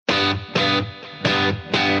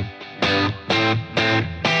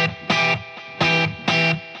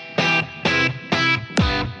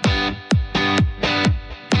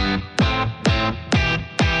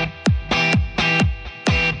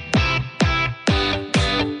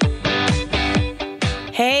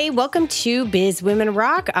welcome to Biz Women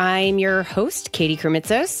Rock. I'm your host, Katie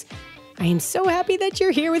Kremitzos. I am so happy that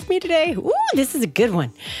you're here with me today. Ooh, this is a good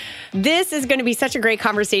one. This is going to be such a great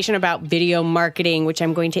conversation about video marketing, which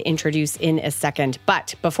I'm going to introduce in a second.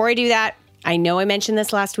 But before I do that, I know I mentioned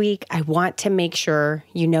this last week. I want to make sure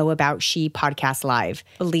you know about She Podcast Live.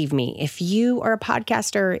 Believe me, if you are a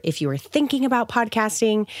podcaster, if you are thinking about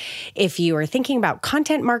podcasting, if you are thinking about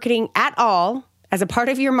content marketing at all as a part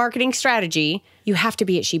of your marketing strategy, you have to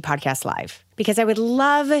be at She Podcast Live, because I would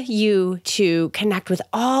love you to connect with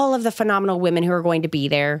all of the phenomenal women who are going to be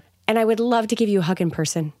there. And I would love to give you a hug in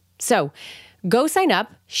person. So go sign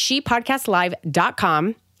up,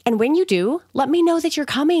 shepodcastlive.com. And when you do, let me know that you're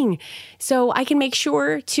coming so I can make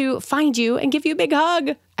sure to find you and give you a big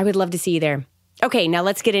hug. I would love to see you there. Okay, now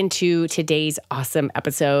let's get into today's awesome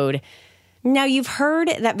episode. Now, you've heard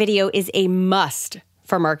that video is a must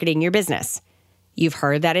for marketing your business. You've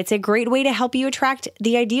heard that it's a great way to help you attract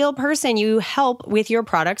the ideal person you help with your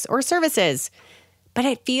products or services. But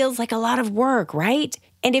it feels like a lot of work, right?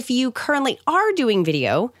 And if you currently are doing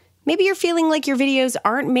video, maybe you're feeling like your videos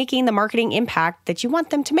aren't making the marketing impact that you want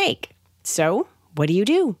them to make. So what do you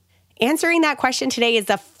do? Answering that question today is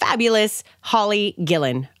the fabulous Holly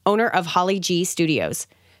Gillen, owner of Holly G Studios.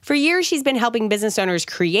 For years, she's been helping business owners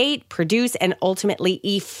create, produce, and ultimately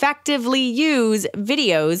effectively use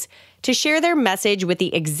videos to share their message with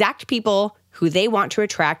the exact people who they want to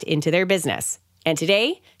attract into their business. And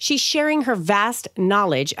today, she's sharing her vast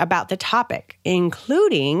knowledge about the topic,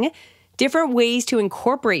 including different ways to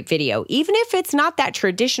incorporate video, even if it's not that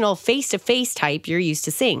traditional face-to-face type you're used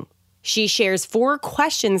to seeing. She shares 4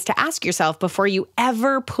 questions to ask yourself before you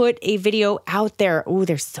ever put a video out there. Oh,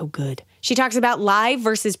 they're so good. She talks about live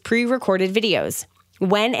versus pre-recorded videos,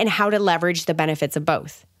 when and how to leverage the benefits of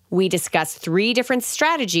both. We discuss 3 different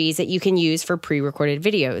strategies that you can use for pre-recorded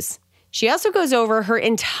videos. She also goes over her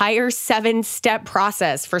entire 7-step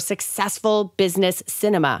process for successful business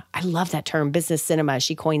cinema. I love that term, business cinema.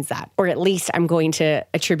 She coins that, or at least I'm going to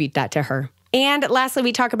attribute that to her. And lastly,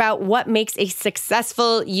 we talk about what makes a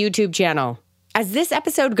successful YouTube channel. As this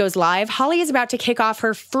episode goes live, Holly is about to kick off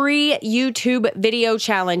her free YouTube video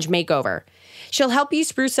challenge makeover. She'll help you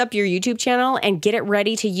spruce up your YouTube channel and get it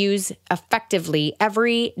ready to use effectively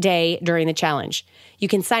every day during the challenge. You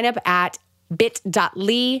can sign up at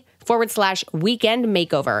bit.ly/weekend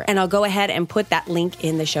makeover. And I'll go ahead and put that link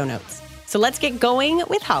in the show notes. So let's get going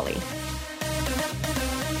with Holly.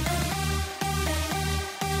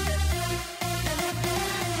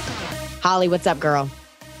 Holly, what's up, girl?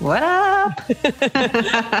 What up?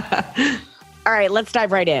 All right, let's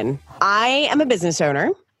dive right in. I am a business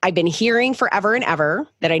owner. I've been hearing forever and ever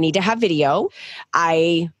that I need to have video.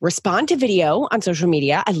 I respond to video on social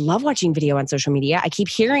media. I love watching video on social media. I keep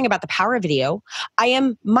hearing about the power of video.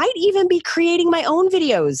 Might even be creating my own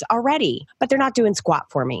videos already, but they're not doing squat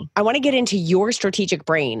for me. I want to get into your strategic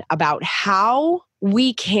brain about how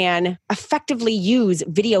we can effectively use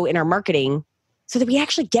video in our marketing so that we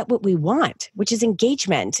actually get what we want, which is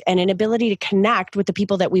engagement and an ability to connect with the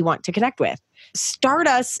people that we want to connect with. Start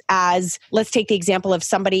us as, let's take the example of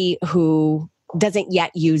somebody who doesn't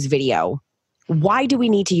yet use video. Why do we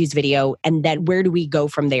need to use video? And then where do we go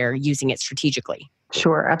from there using it strategically?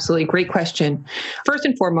 Sure, absolutely. Great question. First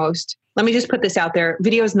and foremost, let me just put this out there.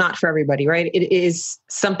 Video is not for everybody, right? It is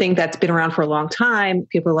something that's been around for a long time.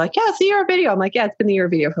 People are like, yeah, it's the year of video. I'm like, yeah, it's been the year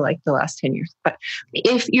of video for like the last 10 years. But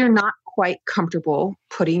if you're not quite comfortable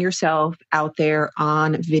putting yourself out there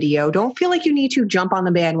on video, don't feel like you need to jump on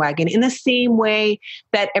the bandwagon in the same way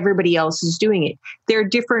that everybody else is doing it. There are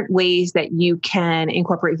different ways that you can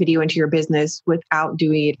incorporate video into your business without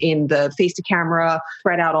doing it in the face to camera,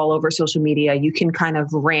 spread out all over social media. You can kind of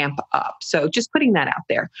ramp up. So just putting that out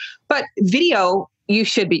there. But video, you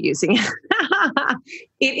should be using it.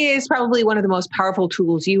 It is probably one of the most powerful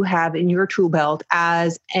tools you have in your tool belt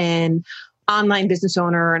as an online business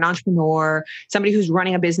owner, an entrepreneur, somebody who's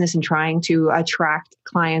running a business and trying to attract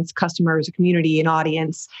clients, customers, a community, an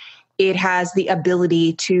audience. It has the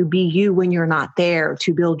ability to be you when you're not there,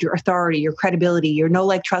 to build your authority, your credibility, your know,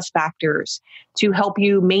 like, trust factors, to help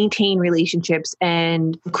you maintain relationships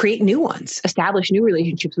and create new ones, establish new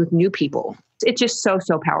relationships with new people. It's just so,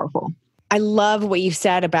 so powerful. I love what you've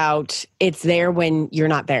said about it's there when you're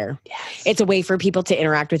not there. Yes. It's a way for people to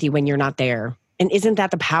interact with you when you're not there. And isn't that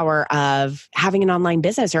the power of having an online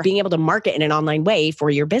business or being able to market in an online way for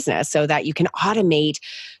your business so that you can automate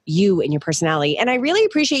you and your personality? And I really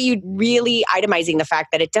appreciate you really itemizing the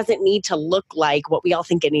fact that it doesn't need to look like what we all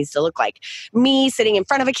think it needs to look like. Me sitting in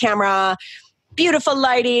front of a camera, beautiful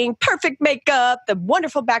lighting, perfect makeup, the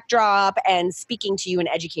wonderful backdrop, and speaking to you and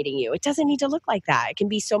educating you. It doesn't need to look like that. It can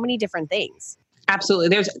be so many different things. Absolutely.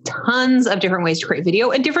 There's tons of different ways to create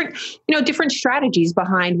video and different strategies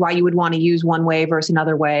behind why you would want to use one way versus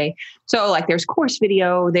another way. So like there's course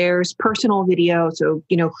video, there's personal video. So,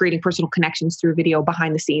 creating personal connections through video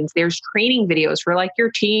behind the scenes. There's training videos for like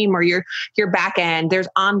your team or your back end. There's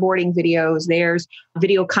onboarding videos. There's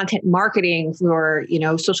video content marketing for,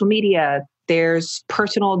 social media. There's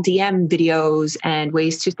personal DM videos and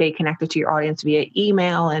ways to stay connected to your audience via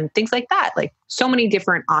email and things like that. Like so many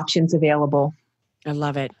different options available. I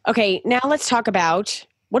love it. Okay, now let's talk about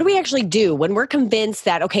what do we actually do when we're convinced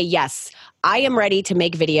that, okay, yes, I am ready to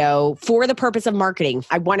make video for the purpose of marketing.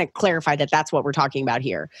 I want to clarify that that's what we're talking about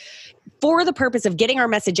here. For the purpose of getting our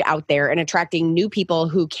message out there and attracting new people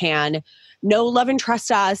who can know, love, and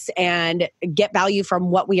trust us and get value from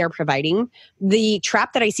what we are providing. The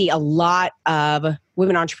trap that I see a lot of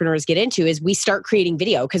women entrepreneurs get into is we start creating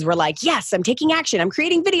video because we're like, yes, I'm taking action. I'm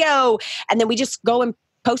creating video. And then we just go and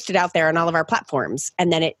post it out there on all of our platforms.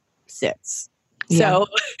 And then it sits. So,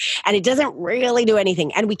 and it doesn't really do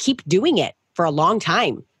anything. And we keep doing it for a long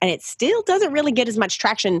time. And it still doesn't really get as much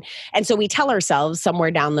traction. And so we tell ourselves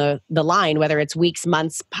somewhere down the line, whether it's weeks,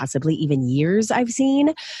 months, possibly even years, I've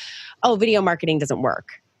seen, oh, video marketing doesn't work.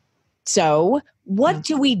 So what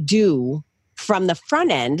do we do from the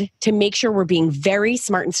front end to make sure we're being very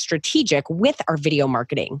smart and strategic with our video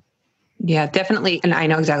marketing? Yeah, definitely. And I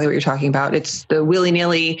know exactly what you're talking about. It's the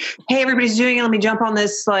willy-nilly, hey, everybody's doing it. Let me jump on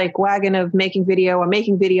this like wagon of making video. I'm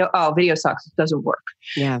making video. Oh, video sucks. It doesn't work.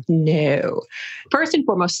 Yeah. No. First and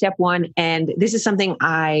foremost, step one, and this is something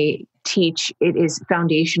I teach. It is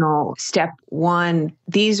foundational. Step one,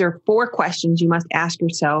 these are 4 questions you must ask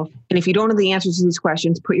yourself. And if you don't know the answers to these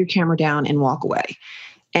questions, put your camera down and walk away.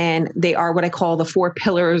 And they are what I call the 4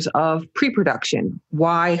 pillars of pre-production.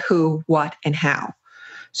 Why, who, what, and how.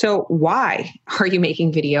 So why are you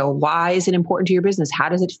making video? Why is it important to your business? How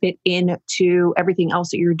does it fit into everything else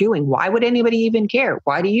that you're doing? Why would anybody even care?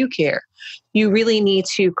 Why do you care? You really need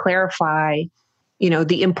to clarify,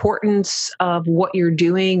 the importance of what you're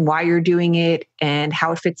doing, why you're doing it, and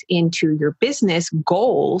how it fits into your business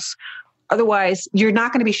goals. Otherwise, you're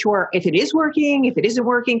not going to be sure if it is working, if it isn't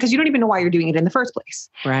working, because you don't even know why you're doing it in the first place.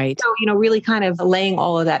 Right. So, really kind of laying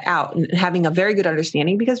all of that out and having a very good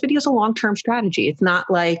understanding, because video is a long-term strategy. It's not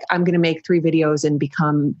like I'm going to make 3 videos and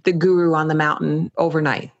become the guru on the mountain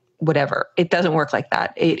overnight, whatever. It doesn't work like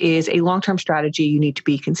that. It is a long-term strategy. You need to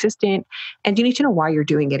be consistent and you need to know why you're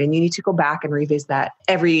doing it. And you need to go back and revisit that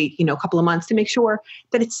every, couple of months to make sure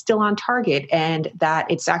that it's still on target and that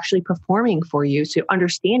it's actually performing for you. So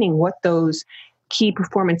understanding what those key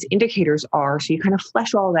performance indicators are. So you kind of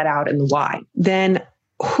flesh all that out and the why. Then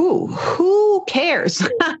who cares?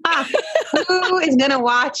 Who is going to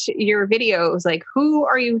watch your videos? Like, who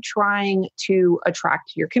are you trying to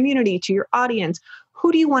attract to your community, to your audience?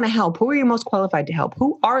 Who do you want to help? Who are you most qualified to help?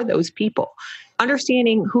 Who are those people?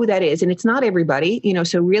 Understanding who that is. And it's not everybody,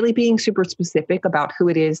 so really being super specific about who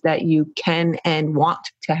it is that you can and want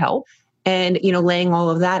to help and, laying all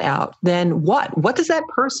of that out. Then what does that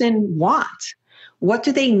person want? What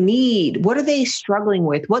do they need? What are they struggling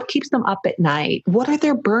with? What keeps them up at night? What are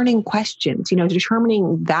their burning questions?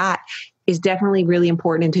 Determining that is definitely really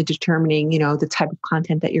important into determining, the type of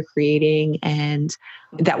content that you're creating, and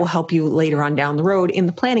that will help you later on down the road in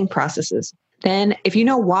the planning processes. Then if you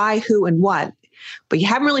know why, who, and what, but you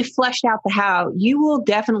haven't really fleshed out the how, you will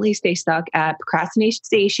definitely stay stuck at procrastination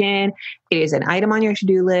station. It is an item on your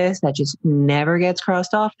to-do list that just never gets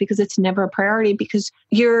crossed off because it's never a priority, because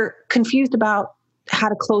you're confused about how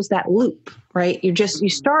to close that loop, right? You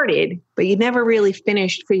started, but you never really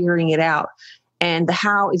finished figuring it out. And the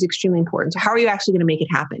how is extremely important. So how are you actually going to make it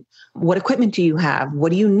happen? What equipment do you have?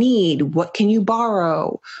 What do you need? What can you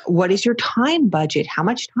borrow? What is your time budget? How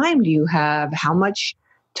much time do you have? How much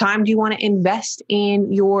time do you want to invest in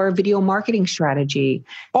your video marketing strategy?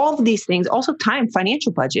 All of these things. Also time,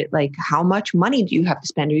 financial budget. Like, how much money do you have to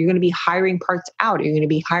spend? Are you going to be hiring parts out? Are you going to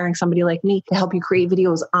be hiring somebody like me to help you create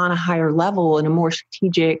videos on a higher level in a more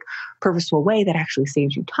strategic, purposeful way that actually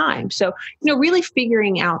saves you time? So, really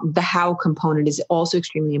figuring out the how component is also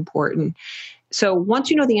extremely important. So once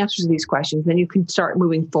you know the answers to these questions, then you can start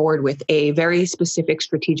moving forward with a very specific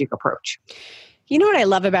strategic approach. You know what I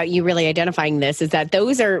love about you really identifying this is that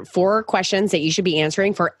those are 4 questions that you should be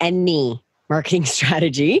answering for any marketing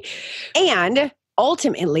strategy. And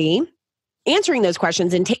ultimately, answering those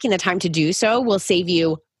questions and taking the time to do so will save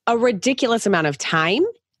you a ridiculous amount of time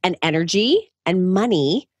and energy and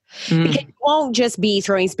money. Because it won't just be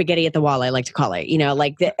throwing spaghetti at the wall, I like to call it.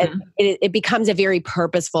 It becomes a very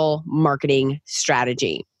purposeful marketing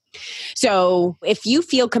strategy. So if you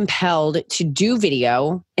feel compelled to do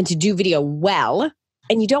video and to do video well,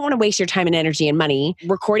 and you don't want to waste your time and energy and money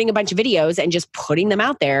recording a bunch of videos and just putting them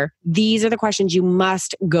out there, these are the questions you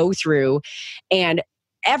must go through. And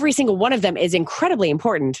every single one of them is incredibly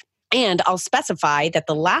important. And I'll specify that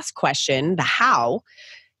the last question, the how,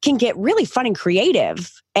 can get really fun and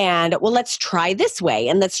creative. And well, let's try this way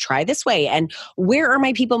and let's try this way. And where are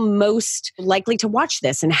my people most likely to watch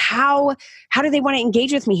this? And how do they want to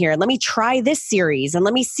engage with me here? Let me try this series and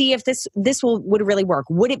let me see if this would really work.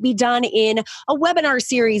 Would it be done in a webinar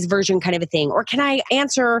series version kind of a thing? Or can I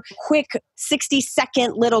answer quick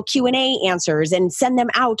 60-second little Q&A answers and send them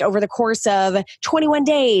out over the course of 21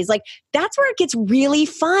 days? Like, that's where it gets really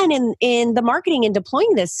fun in the marketing and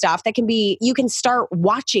deploying this stuff. That can be, you can start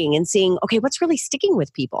watching and seeing, okay, what's really sticking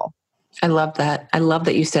with people? I love that. I love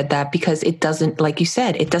that you said that, because it doesn't, like you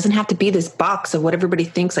said, it doesn't have to be this box of what everybody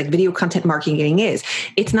thinks like video content marketing is.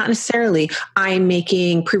 It's not necessarily I'm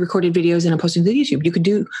making pre-recorded videos and I'm posting to YouTube. You could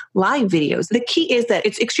do live videos. The key is that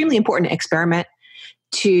it's extremely important to experiment,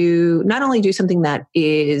 to not only do something that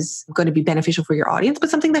is going to be beneficial for your audience, but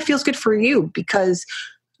something that feels good for you, because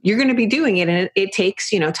you're going to be doing it. And it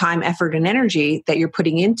takes, time, effort, and energy that you're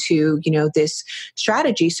putting into, this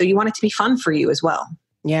strategy. So you want it to be fun for you as well.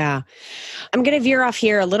 Yeah. I'm going to veer off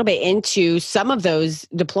here a little bit into some of those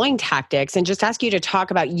deploying tactics and just ask you to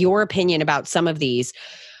talk about your opinion about some of these.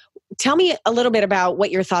 Tell me a little bit about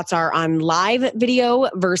what your thoughts are on live video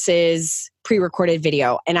versus pre-recorded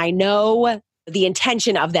video. And I know the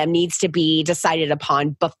intention of them needs to be decided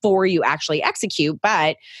upon before you actually execute,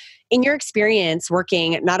 but in your experience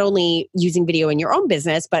working not only using video in your own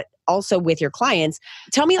business, but also with your clients,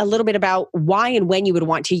 tell me a little bit about why and when you would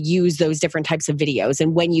want to use those different types of videos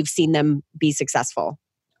and when you've seen them be successful.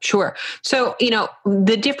 Sure. So,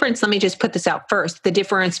 the difference, let me just put this out first. The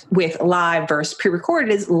difference with live versus pre-recorded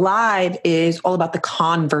is live is all about the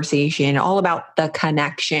conversation, all about the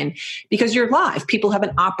connection, because you're live. People have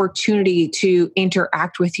an opportunity to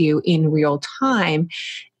interact with you in real time.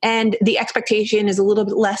 And the expectation is a little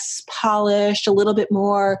bit less polished, a little bit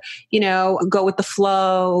more, go with the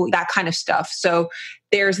flow, that kind of stuff. So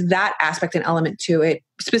there's that aspect and element to it.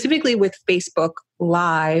 Specifically with Facebook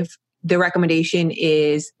Live, the recommendation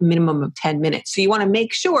is minimum of 10 minutes. So you want to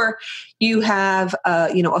make sure you have,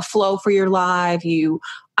 a flow for your live. You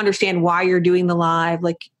understand why you're doing the live.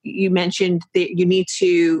 Like you mentioned, that you need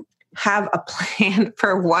to have a plan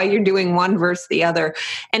for why you're doing one versus the other.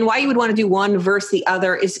 And why you would want to do one versus the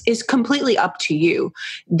other is completely up to you.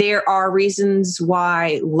 There are reasons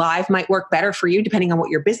why live might work better for you depending on what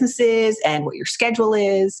your business is and what your schedule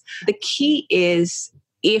is. The key is,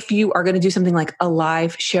 if you are going to do something like a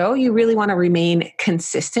live show, you really want to remain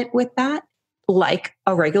consistent with that, like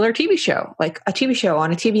a regular TV show, like a TV show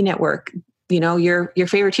on a TV network. Your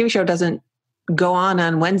favorite TV show doesn't go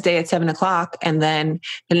on Wednesday at 7:00 and then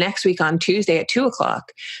the next week on Tuesday at 2:00.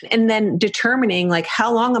 And then determining like,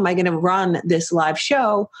 how long am I going to run this live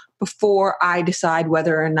show before I decide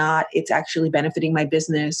whether or not it's actually benefiting my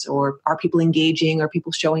business, or are people engaging, or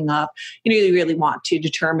people showing up? You really want to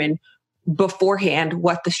determine beforehand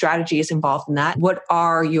what the strategy is involved in that. What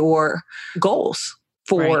are your goals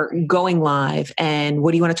for going live, and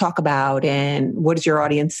what do you want to talk about, and what is your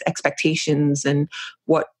audience expectations, and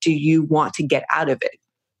what do you want to get out of it?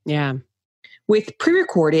 Yeah. With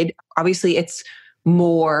pre-recorded, obviously it's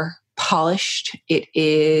more polished. It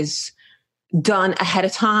is done ahead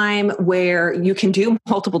of time where you can do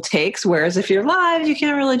multiple takes. Whereas if you're live, you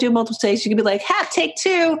can't really do multiple takes. You can be like, take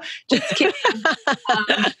two, just kidding.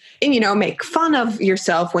 And, make fun of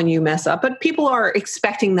yourself when you mess up. But people are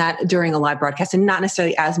expecting that during a live broadcast, and not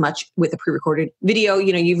necessarily as much with a pre-recorded video.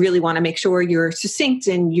 You really want to make sure you're succinct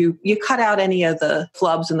and you cut out any of the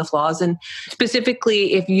flubs and the flaws. And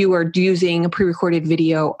specifically, if you are using a pre-recorded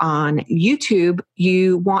video on YouTube,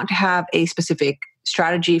 you want to have a specific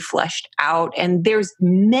strategy fleshed out. And there's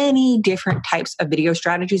many different types of video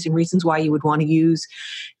strategies and reasons why you would want to use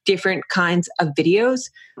different kinds of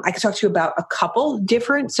videos. I could talk to you about a couple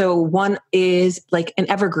different. So one is like an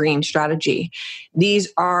evergreen strategy. These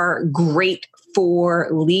are great for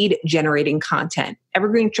lead generating content.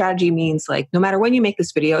 Evergreen strategy means like no matter when you make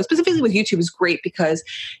this video, specifically with YouTube is great because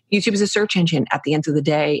YouTube is a search engine at the end of the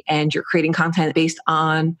day, and you're creating content based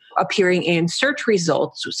on appearing in search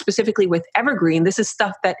results. Specifically with evergreen, this is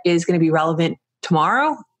stuff that is going to be relevant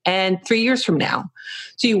tomorrow and 3 years from now.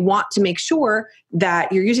 So you want to make sure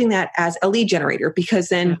that you're using that as a lead generator, because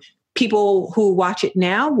then people who watch it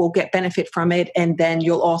now will get benefit from it. And then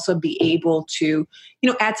you'll also be able to,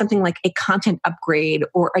 add something like a content upgrade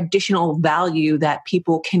or additional value that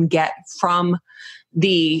people can get from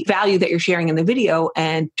the value that you're sharing in the video,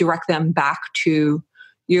 and direct them back to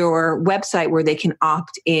your website where they can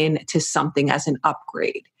opt in to something as an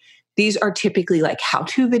upgrade. These are typically like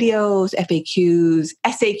how-to videos, FAQs,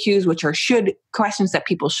 SAQs, which are questions that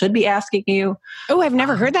people should be asking you. Oh, I've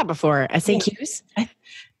never heard that before. SAQs?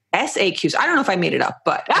 SAQs. I don't know if I made it up,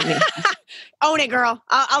 but I mean, own it, girl.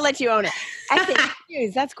 I'll let you own it.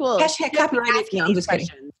 SAQs. That's cool. Hashtag copyrighted. No, I'm just kidding.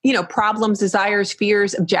 Problems, desires,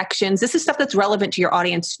 fears, objections. This is stuff that's relevant to your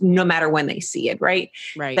audience no matter when they see it, right?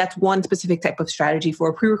 Right. That's one specific type of strategy for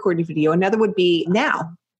a pre-recorded video. Another would be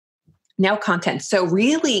now content. So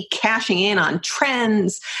really cashing in on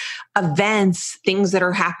trends, events, things that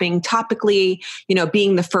are happening topically,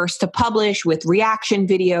 being the first to publish with reaction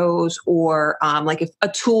videos, or like if a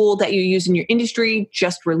tool that you use in your industry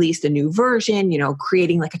just released a new version,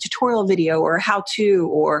 creating like a tutorial video or a how-to,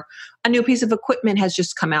 or a new piece of equipment has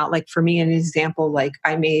just come out. Like for me, an example, like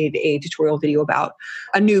I made a tutorial video about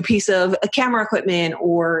a new piece of camera equipment,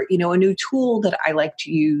 or, a new tool that I like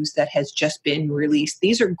to use that has just been released.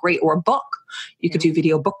 These are great. Or a book. You could do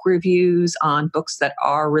video book reviews on books that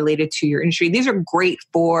are related to your industry. These are great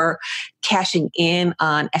for cashing in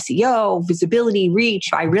on SEO, visibility, reach,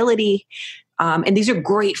 virality. And these are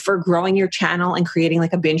great for growing your channel and creating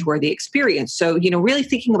like a binge-worthy experience. So, really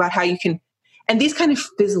thinking about how you can, and these kind of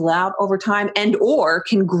fizzle out over time and or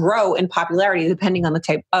can grow in popularity depending on the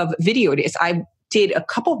type of video it is. I did a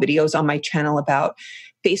couple videos on my channel about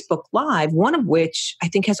Facebook Live, one of which I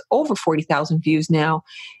think has over 40,000 views now.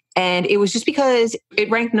 And it was just because it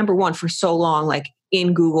ranked number one for so long, like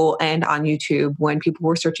in Google and on YouTube, when people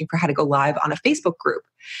were searching for how to go live on a Facebook group.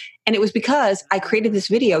 And it was because I created this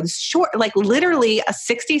video, this short, like literally a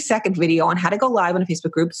 60-second video on how to go live on a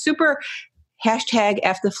Facebook group, super hashtag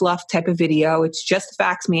F the fluff type of video. It's just the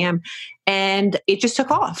facts, ma'am. And it just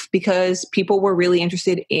took off because people were really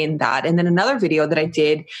interested in that. And then another video that I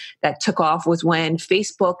did that took off was when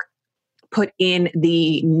Facebook put in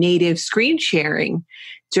the native screen sharing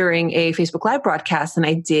during a Facebook Live broadcast. And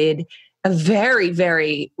I did a very,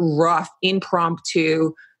 very rough,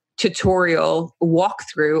 impromptu tutorial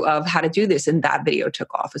walkthrough of how to do this. And that video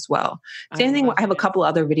took off as well. Same thing. I have a couple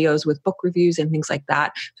other videos with book reviews and things like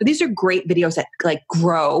that. So these are great videos that like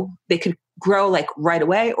grow. They could grow like right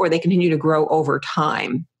away, or they continue to grow over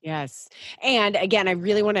time. Yes. And again, I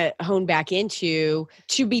really want to hone back into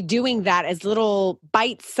to be doing that as little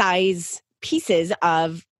bite-size pieces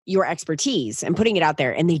of your expertise and putting it out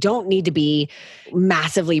there. And they don't need to be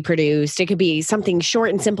massively produced. It could be something short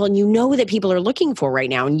and simple, and that people are looking for right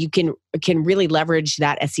now, and you can really leverage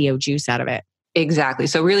that SEO juice out of it. Exactly.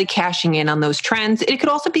 So really cashing in on those trends. It could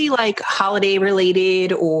also be like holiday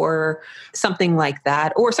related or something like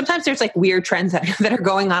that. Or sometimes there's like weird trends that are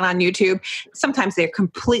going on YouTube. Sometimes they're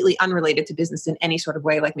completely unrelated to business in any sort of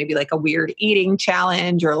way, like maybe like a weird eating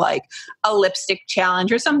challenge or like a lipstick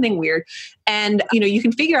challenge or something weird. And, you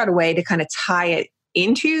can figure out a way to kind of tie it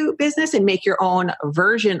into business and make your own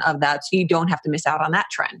version of that so you don't have to miss out on that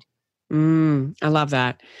trend. I love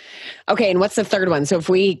that. Okay. And what's the third one? So if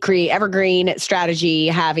we create evergreen strategy,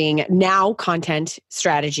 having now content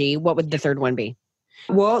strategy, what would the third one be?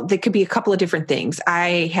 Well, there could be a couple of different things.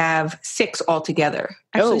 I have 6 altogether.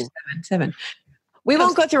 Actually, seven. We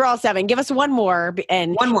won't go through all 7. Give us one more.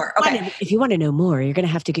 And one more. Okay. If you want to know more, you're going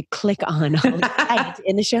to have to click on all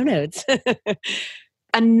in the show notes.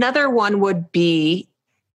 Another one would be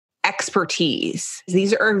expertise.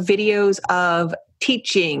 These are videos of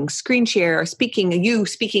teaching, screen share,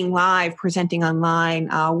 speaking live, presenting online,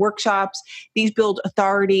 workshops. These build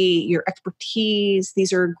authority, your expertise.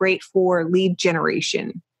 These are great for lead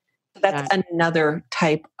generation. That's another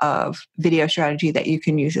type of video strategy that you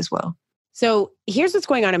can use as well. So here's what's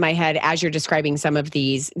going on in my head as you're describing some of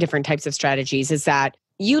these different types of strategies is that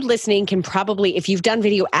you listening can probably, if you've done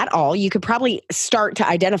video at all, you could probably start to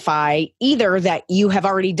identify either that you have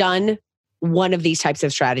already done one of these types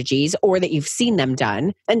of strategies or that you've seen them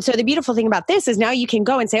done. And so the beautiful thing about this is now you can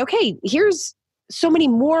go and say, okay, here's so many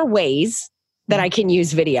more ways that I can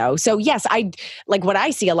use video. So yes, what I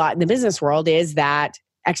see a lot in the business world is that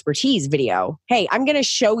expertise video. Hey, I'm going to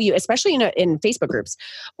show you, especially in Facebook groups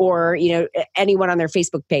or, anyone on their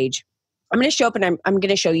Facebook page. I'm going to show up and I'm going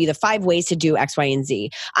to show you the 5 ways to do X, Y, and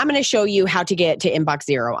Z. I'm going to show you how to get to inbox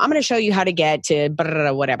 0. I'm going to show you how to get to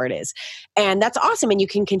whatever it is. And that's awesome. And you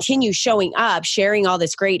can continue showing up, sharing all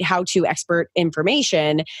this great how-to expert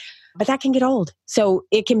information, but that can get old. So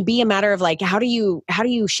it can be a matter of how do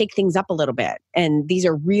you shake things up a little bit? And these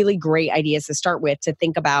are really great ideas to start with, to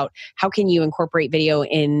think about how can you incorporate video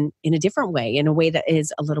in a different way, in a way that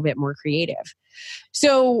is a little bit more creative.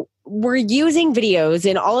 So we're using videos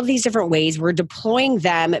in all of these different ways. We're deploying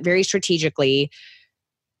them very strategically.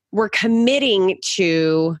 We're committing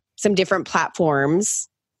to some different platforms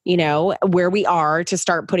where we are to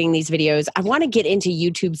start putting these videos. I want to get into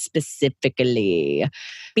YouTube specifically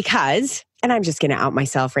because, and I'm just going to out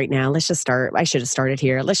myself right now. Let's just start. I should have started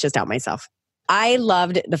here. Let's just out myself. I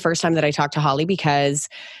loved the first time that I talked to Holly because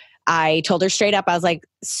I told her straight up, I was like,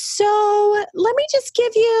 so let me just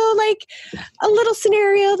give you like a little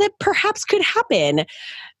scenario that perhaps could happen.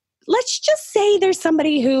 Let's just say there's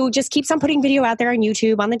somebody who just keeps on putting video out there on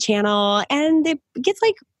YouTube on the channel and it gets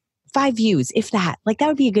like 5 views, if that. Like that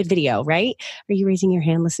would be a good video, right? Are you raising your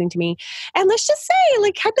hand listening to me? And let's just say,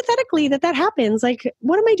 like hypothetically, that happens. Like,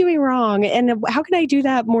 what am I doing wrong? And how can I do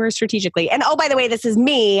that more strategically? And oh, by the way, this is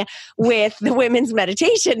me with the Women's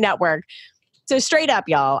Meditation Network. So straight up,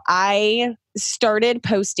 y'all, I started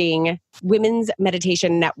posting Women's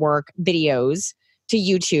Meditation Network videos to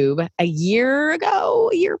YouTube a year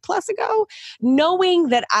plus ago, knowing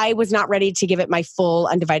that I was not ready to give it my full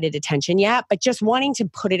undivided attention yet, but just wanting to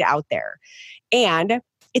put it out there. And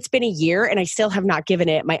it's been a year and I still have not given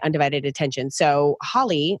it my undivided attention. So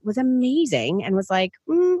Holly was amazing and was like,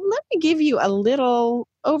 let me give you a little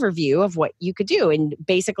overview of what you could do, and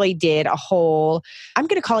basically did a whole, I'm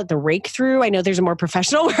going to call it the rake through. I know there's a more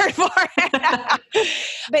professional word for it,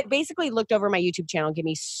 but basically looked over my YouTube channel, gave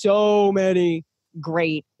me so many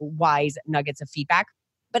great, wise nuggets of feedback.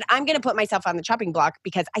 But I'm going to put myself on the chopping block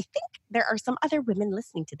because I think there are some other women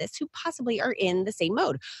listening to this who possibly are in the same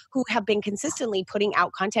mode, who have been consistently putting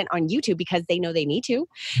out content on YouTube because they know they need to,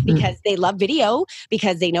 because they love video,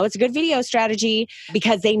 because they know it's a good video strategy,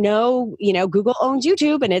 because they know, Google owns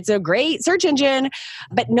YouTube and it's a great search engine.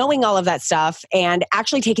 But knowing all of that stuff and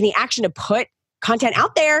actually taking the action to put content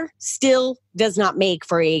out there still does not make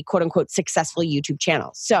for a quote unquote successful YouTube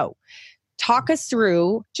channel. So talk us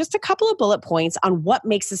through just a couple of bullet points on what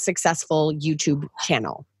makes a successful YouTube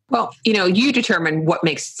channel. Well, you determine what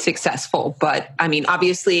makes successful, but I mean,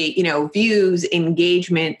 obviously, views,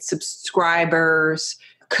 engagement, subscribers,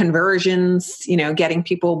 conversions, getting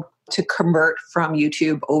people to convert from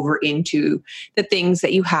YouTube over into the things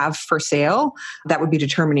that you have for sale, that would be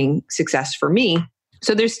determining success for me.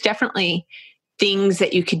 So there's definitely things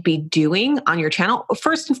that you could be doing on your channel.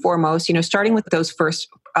 First and foremost, starting with those first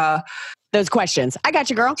those questions. I got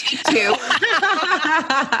you, girl. Two.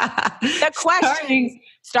 The questions.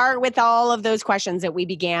 Start with all of those questions that we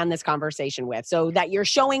began this conversation with, so that you're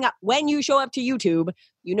showing up, when you show up to YouTube,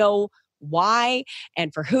 why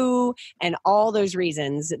and for who and all those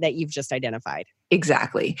reasons that you've just identified.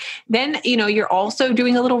 Exactly. Then, you're also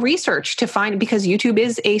doing a little research to find, because YouTube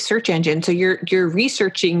is a search engine. So you're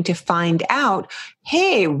researching to find out,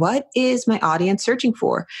 hey, what is my audience searching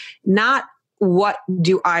for? Not what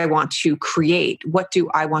do I want to create? What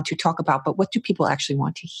do I want to talk about? But what do people actually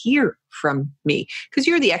want to hear from me? Because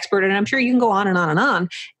you're the expert, and I'm sure you can go on and on and on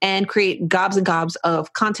and create gobs and gobs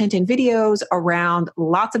of content and videos around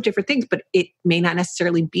lots of different things, but it may not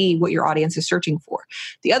necessarily be what your audience is searching for.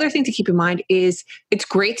 The other thing to keep in mind is it's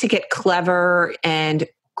great to get clever and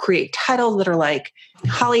create titles that are like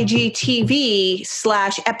Holly G TV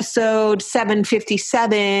 / episode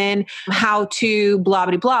 757, how to blah,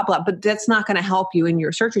 blah, blah, blah. But that's not going to help you in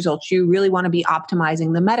your search results. You really want to be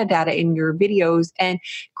optimizing the metadata in your videos and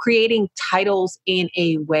creating titles in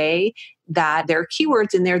a way that there are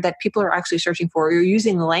keywords in there that people are actually searching for. You're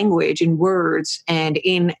using language and words and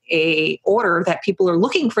in a order that people are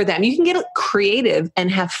looking for them. You can get creative and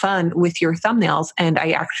have fun with your thumbnails. And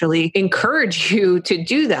I actually encourage you to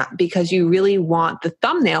do that, because you really want the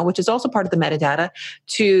thumbnail, which is also part of the metadata,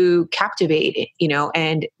 to captivate,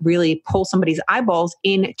 and really pull somebody's eyeballs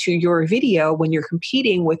into your video when you're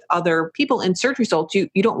competing with other people in search results. You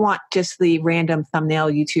don't want just the random thumbnail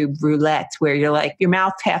YouTube roulette where you're like, your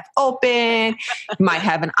mouth half open, you might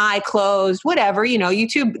have an eye closed, whatever.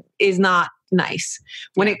 YouTube is not nice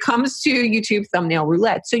when it comes to YouTube thumbnail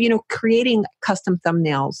roulette. So, creating custom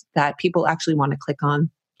thumbnails that people actually want to click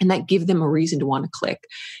on and that give them a reason to want to click,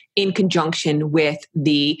 in conjunction with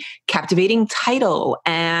the captivating title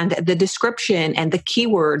and the description and the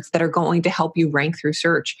keywords that are going to help you rank through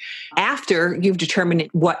search. After you've determined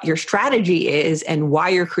what your strategy is and why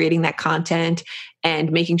you're creating that content,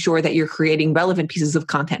 and making sure that you're creating relevant pieces of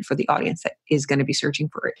content for the audience that is going to be searching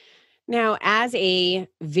for it. Now, as a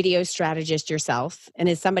video strategist yourself, and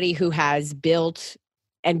as somebody who has built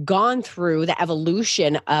and gone through the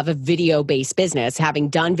evolution of a video-based business, having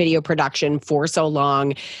done video production for so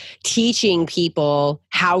long, teaching people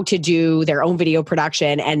how to do their own video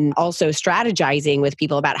production, and also strategizing with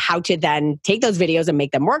people about how to then take those videos and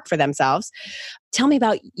make them work for themselves. Tell me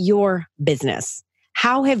about your business.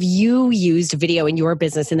 How have you used video in your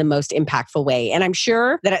business in the most impactful way? And I'm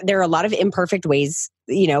sure that there are a lot of imperfect ways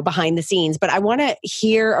behind the scenes, but I want to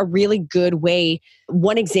hear a really good way,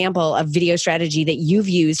 one example of video strategy that you've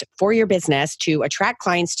used for your business to attract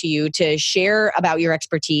clients to you, to share about your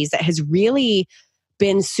expertise that has really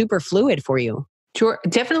been super fluid for you. Sure.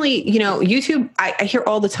 Definitely, YouTube, I hear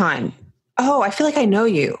all the time, oh, I feel like I know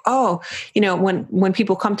you. Oh, when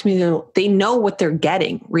people come to me, they know what they're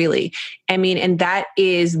getting, really. I mean, and that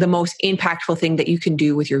is the most impactful thing that you can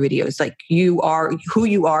do with your videos. Like, you are who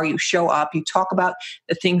you are, you show up, you talk about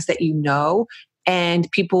the things that you know, and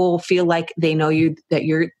people feel like they know you, that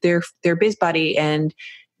you're their biz buddy and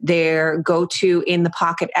their go-to in the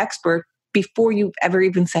pocket expert before you've ever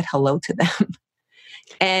even said hello to them.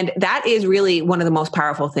 And that is really one of the most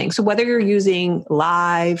powerful things. So whether you're using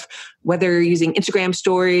live, whether you're using Instagram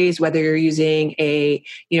stories, whether you're using a,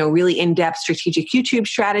 really in-depth strategic YouTube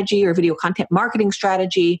strategy or video content marketing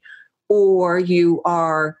strategy, or you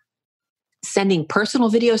are sending personal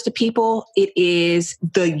videos to people, it is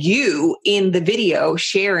the you in the video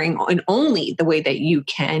sharing in only the way that you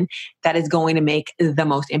can that is going to make the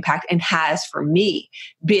most impact, and has, for me,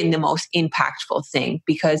 been the most impactful thing,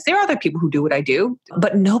 because there are other people who do what I do,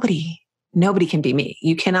 but nobody can be me.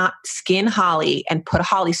 You cannot skin Holly and put a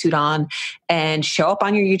Holly suit on and show up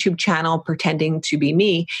on your YouTube channel pretending to be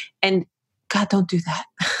me. And God, don't do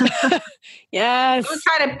that. Yes. Don't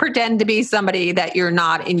try to pretend to be somebody that you're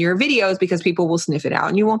not in your videos, because people will sniff it out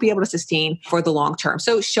and you won't be able to sustain for the long term.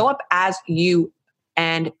 So show up as you,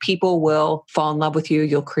 and people will fall in love with you.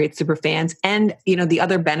 You'll create super fans. And, the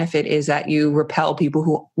other benefit is that you repel people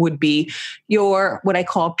who would be your, what I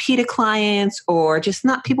call PETA clients, or just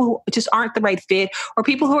not people who just aren't the right fit, or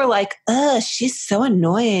people who are like, she's so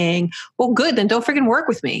annoying. Well, good. Then don't freaking work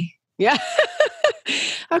with me. Yeah.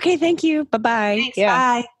 Okay. Thank you. Bye-bye. Thanks,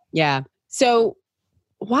 yeah. Bye. Yeah. So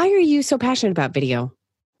why are you so passionate about video?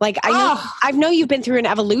 Like, I know you've been through an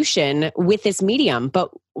evolution with this medium,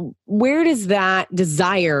 but where does that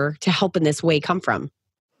desire to help in this way come from?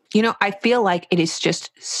 I feel like it is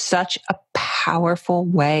just such a powerful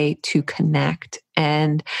way to connect.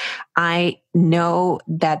 And I know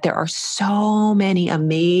that there are so many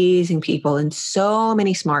amazing people and so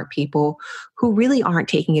many smart people who really aren't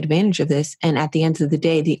taking advantage of this. And at the end of the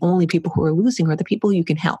day, the only people who are losing are the people you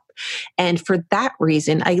can help. And for that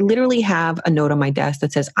reason, I literally have a note on my desk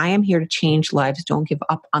that says, I am here to change lives. Don't give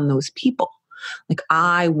up on those people. Like,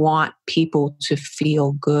 I want people to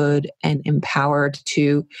feel good and empowered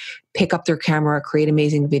to pick up their camera, create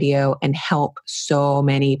amazing video, and help so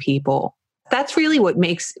many people. That's really what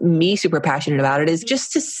makes me super passionate about it, is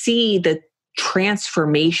just to see the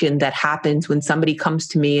transformation that happens when somebody comes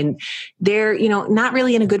to me and they're, not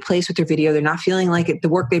really in a good place with their video. They're not feeling like the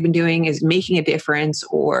work they've been doing is making a difference,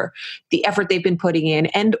 or the effort they've been putting in,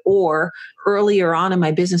 and or earlier on in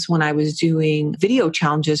my business, when I was doing video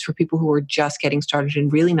challenges for people who were just getting started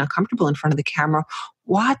and really not comfortable in front of the camera,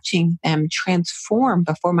 watching them transform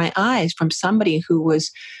before my eyes from somebody who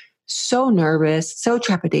was so nervous, so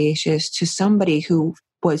trepidatious, to somebody who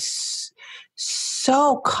was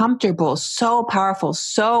so comfortable, so powerful,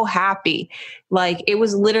 so happy. Like, it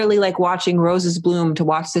was literally like watching roses bloom, to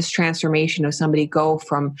watch this transformation of somebody go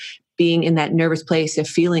from being in that nervous place to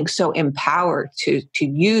feeling so empowered to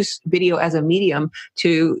use video as a medium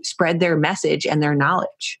to spread their message and their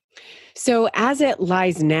knowledge. So as it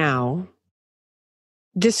lies now,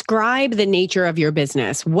 describe the nature of your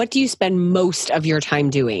business. What do you spend most of your time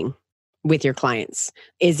doing with your clients?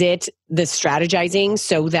 Is it the strategizing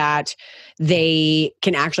so that they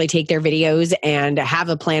can actually take their videos and have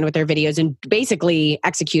a plan with their videos and basically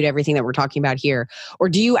execute everything that we're talking about here? Or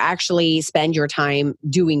do you actually spend your time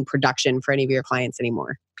doing production for any of your clients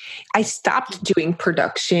anymore? I stopped doing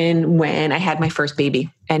production when I had my first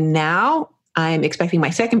baby, and now I'm expecting my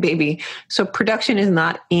second baby. So production is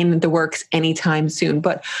not in the works anytime soon.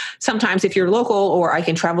 But sometimes if you're local or I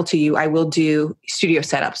can travel to you, I will do studio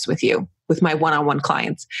setups with you, with my one-on-one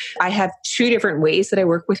clients. I have two different ways that I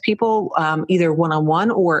work with people, either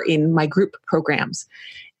one-on-one or in my group programs.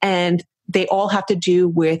 And they all have to do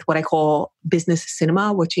with what I call business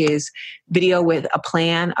cinema, which is video with a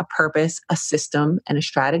plan, a purpose, a system, and a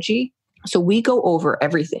strategy. So we go over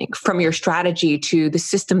everything from your strategy to the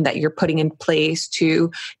system that you're putting in place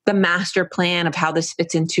to the master plan of how this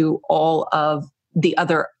fits into all of the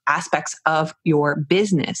other aspects of your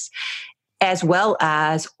business, as well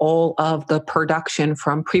as all of the production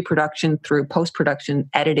from pre-production through post-production,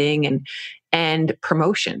 editing, and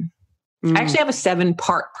promotion. I actually have a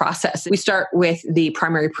 7-part process. We start with the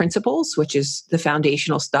primary principles, which is the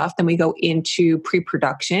foundational stuff. Then we go into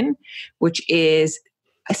pre-production, which is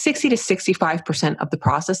 60 to 65% of the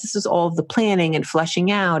process. This is all of the planning and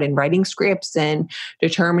fleshing out and writing scripts and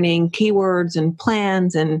determining keywords and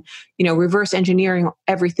plans and, reverse engineering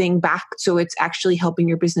everything back so it's actually helping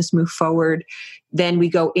your business move forward. Then we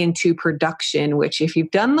go into production, which if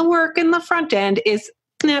you've done the work in the front end is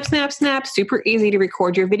snap, snap, snap, super easy to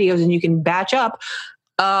record your videos, and you can batch up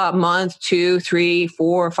a month, 2, 3,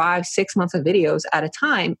 4, 5, 6 months of videos at a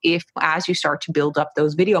time. If as you start to build up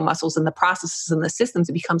those video muscles and the processes and the systems,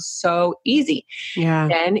 it becomes so easy. Yeah.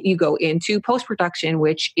 Then you go into post-production,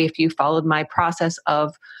 which if you followed my process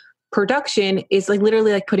of production is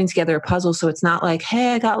literally like putting together a puzzle. So it's not like,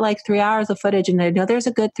 hey, I got 3 hours of footage and I know there's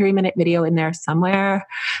a good 3-minute video in there somewhere.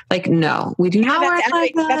 No, we do not work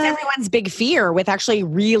like that. That's everyone's big fear with actually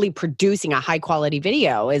really producing a high quality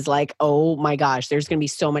video is oh my gosh, there's going to be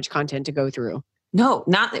so much content to go through. No,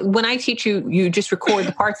 not when I teach you, you just record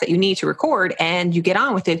the parts that you need to record and you get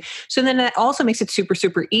on with it. So then that also makes it super,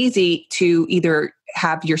 super easy to either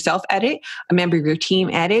have yourself edit, a member of your team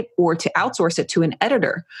edit, or to outsource it to an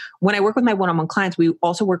editor. When I work with my one-on-one clients, we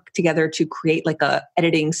also work together to create a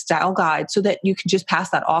editing style guide so that you can just pass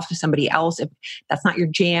that off to somebody else if that's not your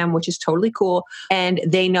jam, which is totally cool. And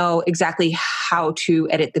they know exactly how to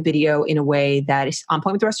edit the video in a way that is on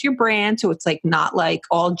point with the rest of your brand. So it's not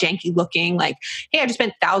all janky looking, hey, I just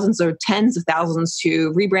spent thousands or tens of thousands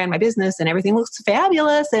to rebrand my business and everything looks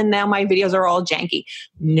fabulous. And now my videos are all janky.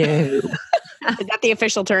 No. Is that the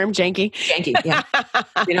official term, janky? Janky, yeah.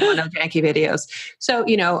 You don't want no janky videos. So,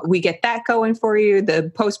 we get that going for you,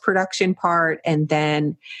 the post-production part. And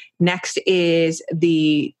then next is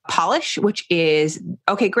the polish, which is,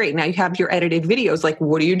 okay, great. Now you have your edited videos.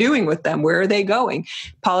 What are you doing with them? Where are they going?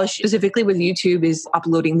 Polish specifically with YouTube is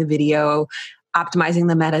uploading the video, optimizing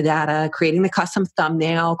the metadata, creating the custom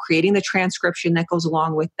thumbnail, creating the transcription that goes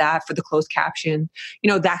along with that for the closed caption,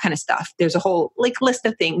 that kind of stuff. There's a whole list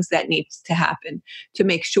of things that needs to happen to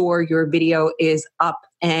make sure your video is up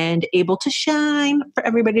and able to shine for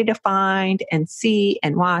everybody to find and see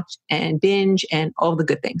and watch and binge and all the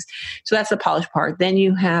good things. So that's the polish part. Then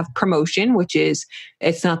you have promotion, which is,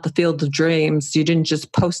 it's not the field of dreams. You didn't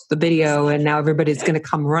just post the video and now everybody's going to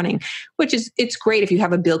come running, which is, it's great if you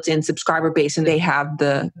have a built-in subscriber base and they have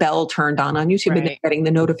the bell turned on YouTube, right, and they're getting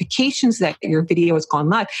the notifications that your video has gone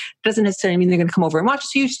live. It doesn't necessarily mean they're going to come over and watch.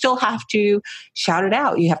 So you still have to shout it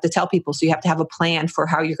out. You have to tell people. So you have to have a plan for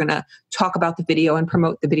how you're going to talk about the video and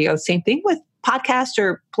promote the video. Same thing with podcasts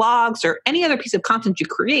or blogs or any other piece of content you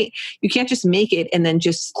create. You can't just make it and then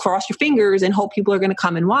just cross your fingers and hope people are going to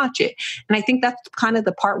come and watch it. And I think that's kind of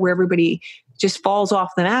the part where everybody just falls off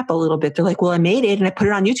the map a little bit. They're like, well, I made it and I put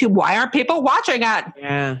it on YouTube. Why aren't people watching it?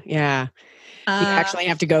 Yeah. You actually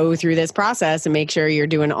have to go through this process and make sure you're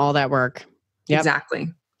doing all that work. Yep.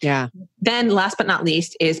 Exactly. Yeah. Then last but not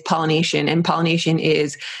least is pollination. And pollination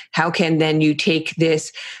is how can then you take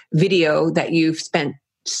this video that you've spent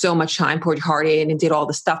so much time, poured your heart in and did all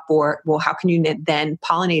the stuff for, well, how can you then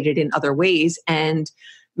pollinate it in other ways and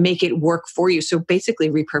make it work for you? So basically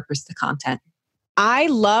repurpose the content. I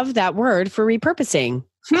love that word for repurposing.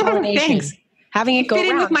 Pollination. Thanks. Having it go fit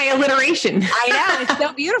in around. with my alliteration. I know. It's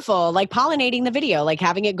so beautiful. Pollinating the video,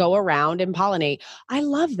 having it go around and pollinate. I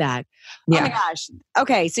love that. Yeah. Oh my gosh.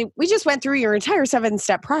 Okay. So we just went through your entire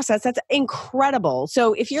 7-step process. That's incredible.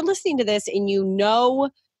 So if you're listening to this and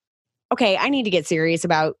okay, I need to get serious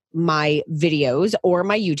about my videos or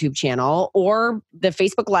my YouTube channel or the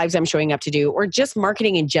Facebook Lives I'm showing up to do, or just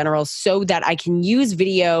marketing in general so that I can use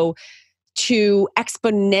video to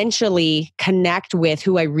exponentially connect with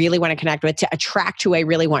who I really want to connect with, to attract who I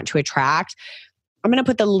really want to attract. I'm going to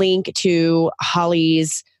put the link to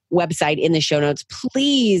Holly's website in the show notes.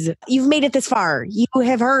 Please, you've made it this far. You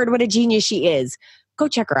have heard what a genius she is. Go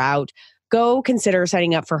check her out. Go consider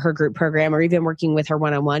signing up for her group program or even working with her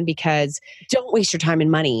one-on-one, because don't waste your time and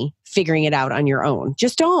money figuring it out on your own.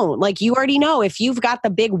 Just don't. You already know if you've got the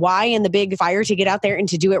big why and the big fire to get out there and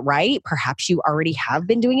to do it right, perhaps you already have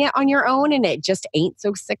been doing it on your own and it just ain't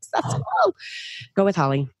so successful. Go with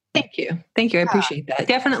Holly. Thank you. I appreciate that.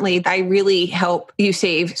 Definitely. I really help you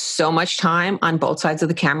save so much time on both sides of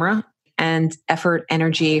the camera. And effort,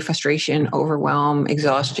 energy, frustration, overwhelm,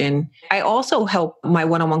 exhaustion. I also help my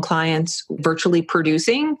one-on-one clients virtually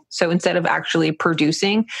producing. So instead of actually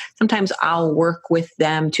producing, sometimes I'll work with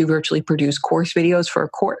them to virtually produce course videos for a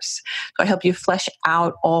course. So I help you flesh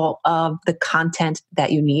out all of the content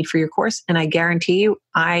that you need for your course. And I guarantee you,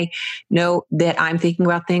 I know that I'm thinking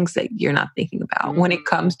about things that you're not thinking about when it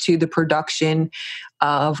comes to the production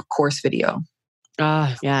of course video.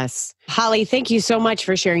 Yes. Holly, thank you so much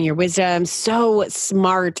for sharing your wisdom. So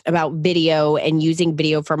smart about video and using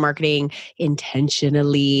video for marketing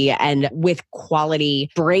intentionally and with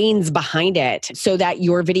quality brains behind it so that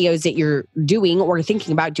your videos that you're doing or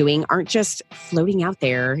thinking about doing aren't just floating out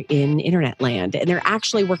there in internet land and they're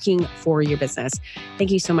actually working for your business.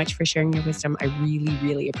 Thank you so much for sharing your wisdom. I really,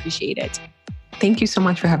 really appreciate it. Thank you so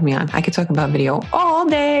much for having me on. I could talk about video all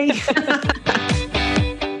day.